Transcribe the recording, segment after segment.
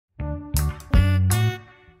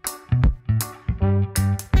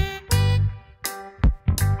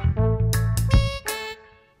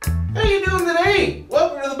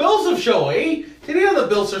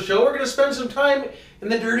BillSiff show. We're going to spend some time in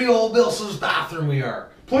the dirty old BillSiff's bathroom we are.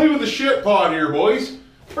 Play with the shit pod here, boys.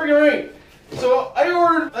 Freaking right. So I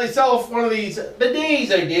ordered myself one of these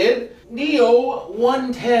bidets I did. Neo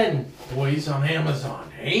 110, boys, on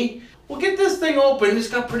Amazon, hey? We'll get this thing open. It's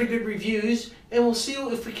got pretty good reviews. And we'll see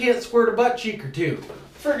if we can't squirt a butt cheek or two.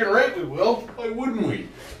 Freaking right we will. Why wouldn't we?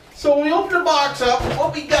 So we open the box up.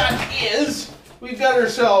 What we got is, we've got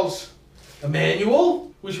ourselves a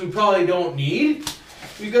manual, which we probably don't need.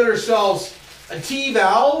 We've got ourselves a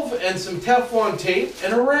T-valve and some Teflon tape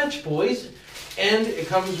and a wrench, boys. And it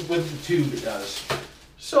comes with the tube, it does.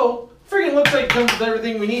 So, friggin' looks like it comes with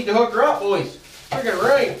everything we need to hook her up, boys. Friggin'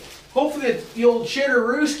 right. Hopefully the old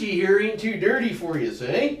Chitterooski here ain't too dirty for you,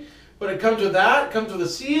 eh? But it comes with that, it comes with a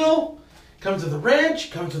seal, it comes with a wrench,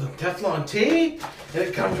 it comes with a Teflon tape, and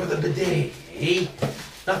it comes with a bidet, eh?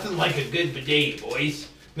 Nothing like a good bidet, boys.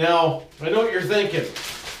 Now, I know what you're thinking.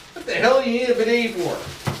 What the hell do you need a bidet for?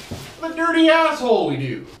 A dirty asshole we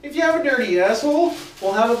do. If you have a dirty asshole,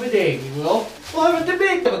 we'll have a bidet, we will. We'll have a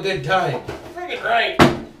debate, have a good time. Friggin'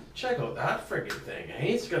 right. Check out that friggin' thing, eh?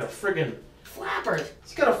 It's got a friggin' flapper.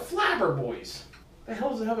 It's got a flapper, boys. What the hell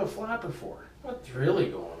does it have a flapper for? What's really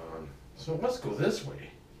going on? So it must go this way.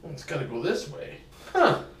 It's gotta go this way.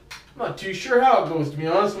 Huh. I'm not too sure how it goes, to be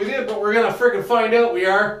honest with you, but we're gonna friggin' find out, we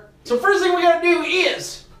are. So first thing we gotta do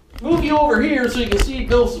is move you over here so you can see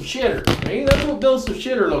BillSiff shitter. Right? That's what BillSiff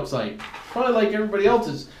shitter looks like. Probably like everybody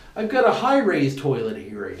else's. I've got a high-raised toilet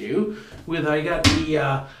here. I do. I got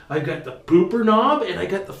the pooper knob and I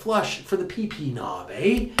got the flush for the pee-pee knob.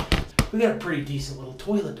 Eh? We got a pretty decent little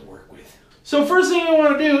toilet to work with. So first thing I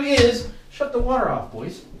want to do is shut the water off,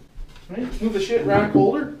 boys. Right? Move the shit rack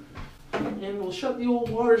holder, and we'll shut the old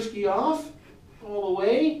water ski off all the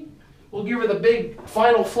way. We'll give her the big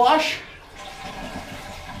final flush.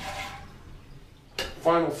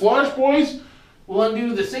 Final flush, boys. We'll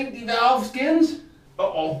undo the safety valve skins.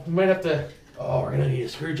 Uh-oh, we might have to... Oh, we're gonna need a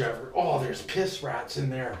screwdriver. Oh, there's piss rats in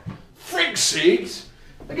there. Frig sakes!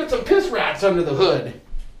 I got some piss rats under the hood.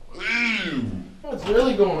 Ew. What's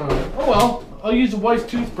really going on? Oh well, I'll use a wife's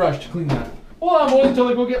toothbrush to clean that. Hold on, boys, until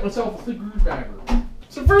I go get myself a screwdriver.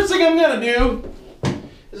 So first thing I'm gonna do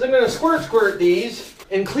is I'm gonna squirt these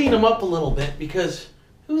and clean them up a little bit, because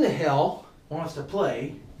who the hell wants to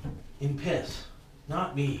play in piss?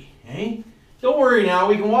 Not me, eh? Don't worry now,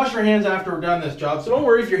 we can wash our hands after we're done this job, so don't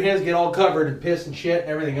worry if your hands get all covered in piss and shit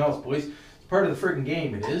and everything else, boys. It's part of the friggin'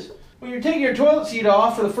 game, it is. When you're taking your toilet seat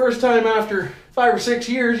off for the first time after 5 or 6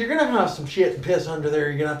 years, you're gonna have some shit and piss under there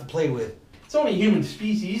you're gonna have to play with. It's only human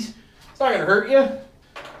species. It's not gonna hurt you.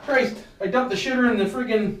 Christ, I dump the shitter in the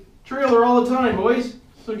friggin' trailer all the time, boys.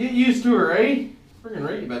 So get used to her, eh? Friggin'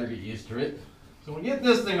 right, you better get used to it. So we'll get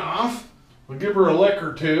this thing off. We'll give her a lick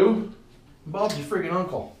or two. Bob's your friggin'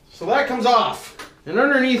 uncle. So that comes off. And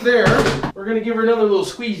underneath there, we're gonna give her another little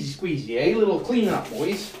squeezy, eh? Little cleanup,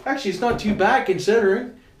 boys. Actually, it's not too bad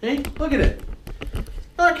considering. Hey, look at it.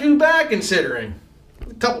 Not too bad considering.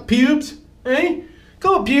 A couple pubes, eh?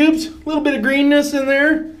 Couple pubes, a little bit of greenness in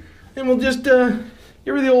there. And we'll just give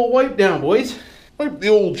her the old wipe down, boys. Wipe the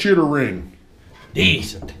old shitter ring.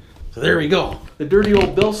 Decent. So there we go. The dirty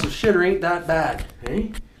old BillSiff shitter ain't that bad, eh?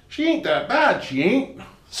 She ain't that bad, she ain't.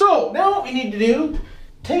 So, now what we need to do,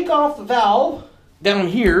 take off the valve down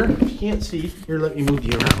here. If you can't see, here, let me move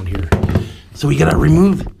you around here. So we gotta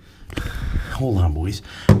remove, hold on, boys.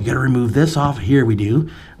 We gotta remove this off. Here we do.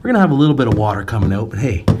 We're gonna have a little bit of water coming out, but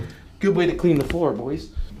hey, good way to clean the floor,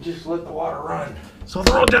 boys. Just let the water run. So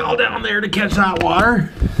throw a towel down there to catch that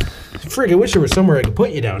water. Frig, I wish there was somewhere I could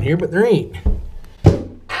put you down here, but there ain't.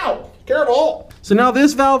 Ow, careful. So now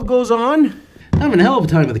this valve goes on. I'm having a hell of a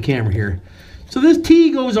time with the camera here. So this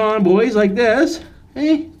T goes on, boys, like this.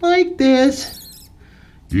 Hey, like this.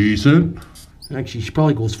 Decent. Actually, she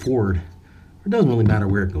probably goes forward. It doesn't really matter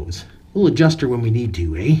where it goes. We'll adjust her when we need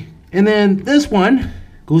to, eh? And then this one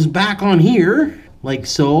goes back on here, like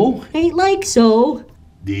so. Hey, like so.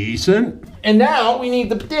 Decent. And now we need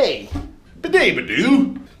the bidet.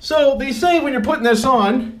 Bidet-badoo. So they say when you're putting this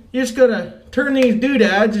on, you just gotta turn these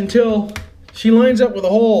doodads until she lines up with the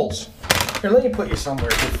holes. Here, let me put you somewhere.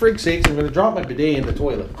 For frig's sakes, I'm gonna drop my bidet in the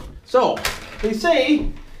toilet. So, they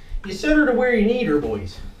say you set her to where you need her,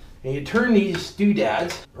 boys. And you turn these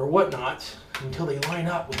doodads, or whatnots, until they line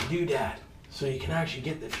up with the doodad. So you can actually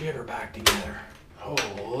get the shitter back together.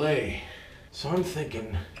 Holy. So I'm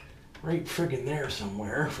thinking right friggin' there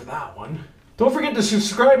somewhere for that one. Don't forget to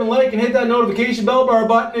subscribe and like and hit that notification bell bar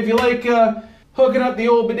button if you like hooking up the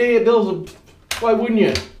old bidet at Bill's. Why wouldn't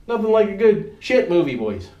you? Nothing like a good shit movie,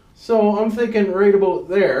 boys. So I'm thinking right about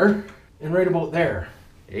there and right about there.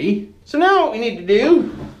 Eh? So now what we need to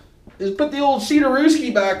do is put the old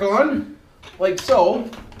Cedarooski back on, like so.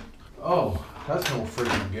 Oh, that's no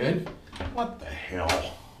freaking good. What the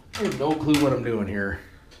hell? I have no clue what I'm doing here.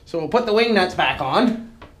 So we'll put the wing nuts back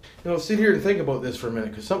on. Now sit here and think about this for a minute,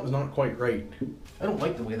 because something's not quite right. I don't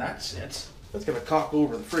like the way that sits. That's gonna cock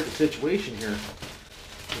over the freaking situation here.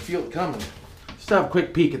 I feel it coming. Just have a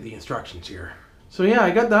quick peek at the instructions here. So yeah,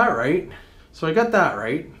 I got that right. So I got that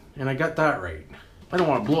right, and I got that right. I don't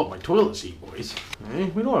want to blow up my toilet seat, boys. Okay?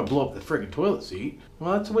 We don't want to blow up the friggin' toilet seat.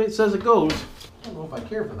 Well, that's the way it says it goes. I don't know if I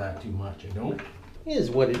care for that too much, I don't. It is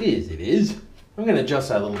what it is, it is. I'm gonna adjust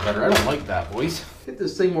that a little better. I don't like that, boys. Get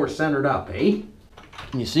this thing more centered up, eh?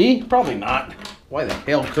 Can you see? Probably not. Why the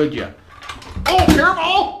hell could you? Oh,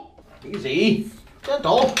 careful! Easy.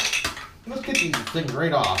 Gentle. Let's get these things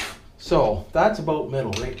right off. So, that's about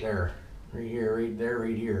middle, right there. Right here, right there,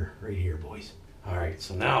 right here. Right here, boys. Alright,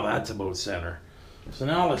 so now that's about center. So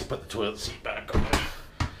now let's put the toilet seat back on.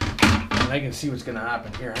 And I can see what's gonna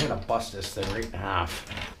happen here. I'm gonna bust this thing right in half.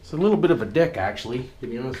 It's a little bit of a dick, actually, to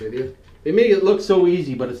be honest with you. They make it look so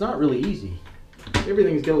easy, but it's not really easy.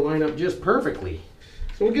 Everything's gonna line up just perfectly.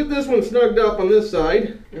 So we'll get this one snugged up on this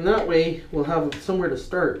side, and that way we'll have somewhere to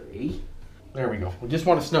start, eh? There we go. We just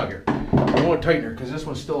want to snug her. I don't want to tighten her because this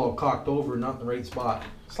one's still all cocked over and not in the right spot.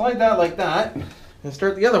 Slide that like that, and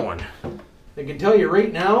start the other one. I can tell you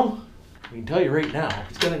right now,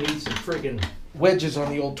 it's gonna need some friggin' wedges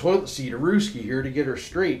on the old toilet seat, a Rooski here, to get her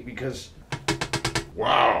straight, because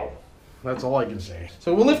Wow. that's all I can say.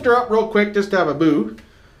 So we'll lift her up real quick just to have a boo,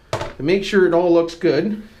 to make sure it all looks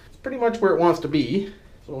good. It's pretty much where it wants to be.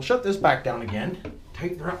 So we'll shut this back down again,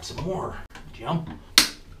 tighten her up some more. Jump.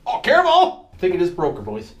 Oh, careful! I think it is broke her,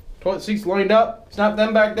 boys. Toilet seat's lined up. Snap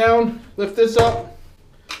them back down. Lift this up.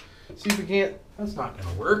 See if we can't. That's not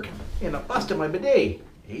gonna work. And I busted my bidet.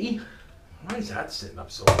 Eh? Why is that sitting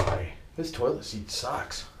up so high? This toilet seat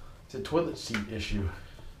sucks. It's a toilet seat issue.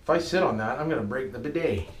 If I sit on that, I'm gonna break the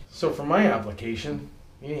bidet. So for my application,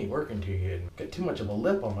 it ain't working too good. Got too much of a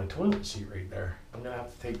lip on my toilet seat right there. I'm gonna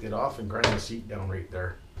have to take that off and grind the seat down right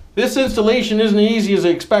there. This installation isn't as easy as I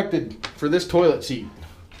expected for this toilet seat.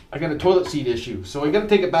 I got a toilet seat issue, so I gotta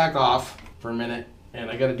take it back off for a minute, and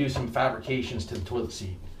I gotta do some fabrications to the toilet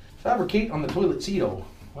seat. Fabricate on the toilet seat, oh,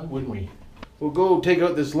 why wouldn't we? We'll go take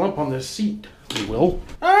out this lump on this seat, we will.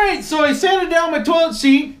 All right, so I sanded down my toilet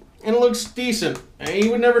seat, and it looks decent.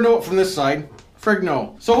 You would never know it from this side. Frig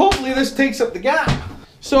no. So hopefully this takes up the gap.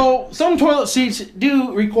 So some toilet seats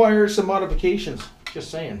do require some modifications,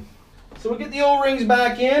 just saying. So we'll get the O-rings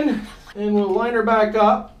back in, and we'll line her back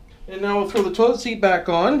up. And now we'll throw the toilet seat back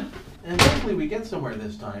on, and hopefully we get somewhere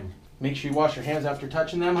this time. Make sure you wash your hands after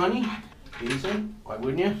touching them, honey. Easy. Why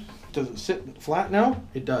wouldn't you? Does it sit flat now?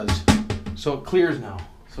 It does. So it clears now.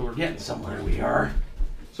 So we're getting somewhere, we are.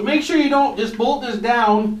 So make sure you don't just bolt this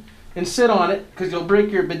down and sit on it, because you'll break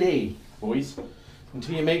your bidet, boys,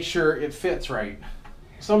 until you make sure it fits right.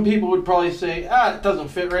 Some people would probably say, it doesn't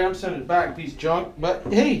fit right, I'm sending it back, piece of junk. But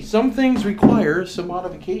hey, some things require some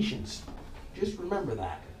modifications. Just remember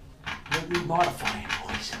that. Let me modify it,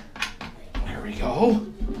 boys. There we go.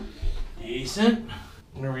 Decent.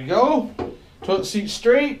 There we go. Toilet seat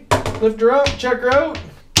straight. Lift her up, check her out.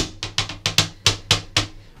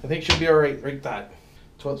 I think she'll be alright, right that.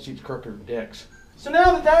 Toilet seat's crooked dicks. So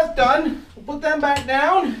now that that's done, we'll put them back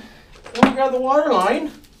down. And we'll grab the water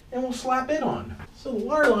line and we'll slap it on. So the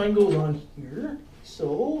water line goes on here.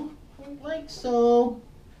 So, like so.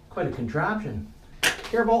 Quite a contraption.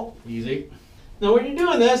 Careful. Easy. Now when you're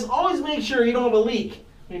doing this, always make sure you don't have a leak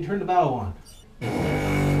when you turn the valve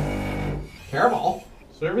on. Careful.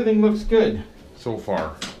 So everything looks good So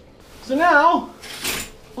far. so now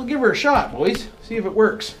we'll give her a shot, boys. See if it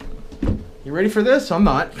works. You ready for this? I'm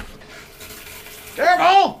not.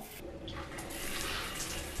 Careful!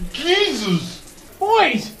 Jesus!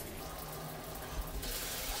 Boys!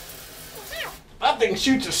 That thing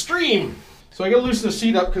shoots a stream. So I gotta loosen the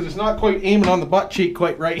seat up because it's not quite aiming on the butt cheek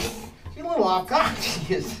quite right. She's a little off. God,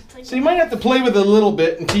 she is. So you might have to play with it a little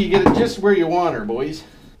bit until you get it just where you want her, boys.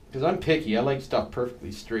 Because I'm picky. I like stuff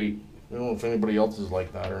perfectly straight. I don't know if anybody else is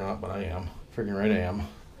like that or not, but I am. Freaking right I am.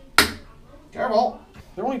 Careful.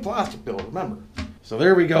 They're only plastic built, remember. So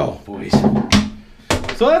there we go, boys.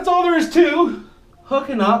 So that's all there is to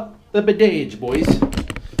hooking up the bidet, boys.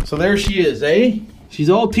 So there she is, eh? She's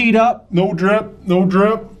all teed up. No drip, no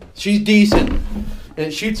drip. She's decent. And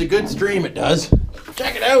it shoots a good stream, it does.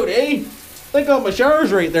 Check it out, eh? Think on my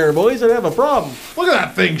showers right there, boys. I'd have a problem. Look at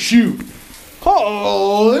that thing shoot.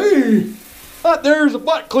 Holy! That there's a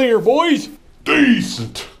butt cleaner, boys.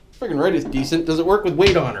 Decent. Freaking right, it's decent. Does it work with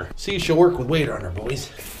weight on her? See, she'll work with weight on her,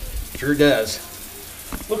 boys. Sure does.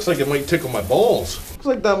 Looks like it might tickle my balls. Looks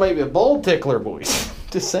like that might be a ball tickler, boys.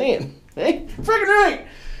 Just saying. Hey, freaking right.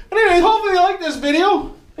 Anyways, hopefully you like this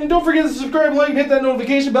video. And don't forget to subscribe, like, and hit that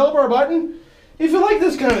notification bell bar button if you like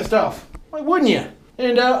this kind of stuff. Why wouldn't you?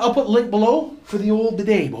 And I'll put a link below for the old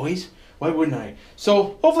bidet, boys. Why wouldn't I?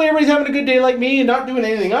 So, hopefully everybody's having a good day like me and not doing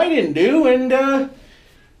anything I didn't do. And,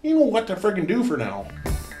 you know what to freaking do for now.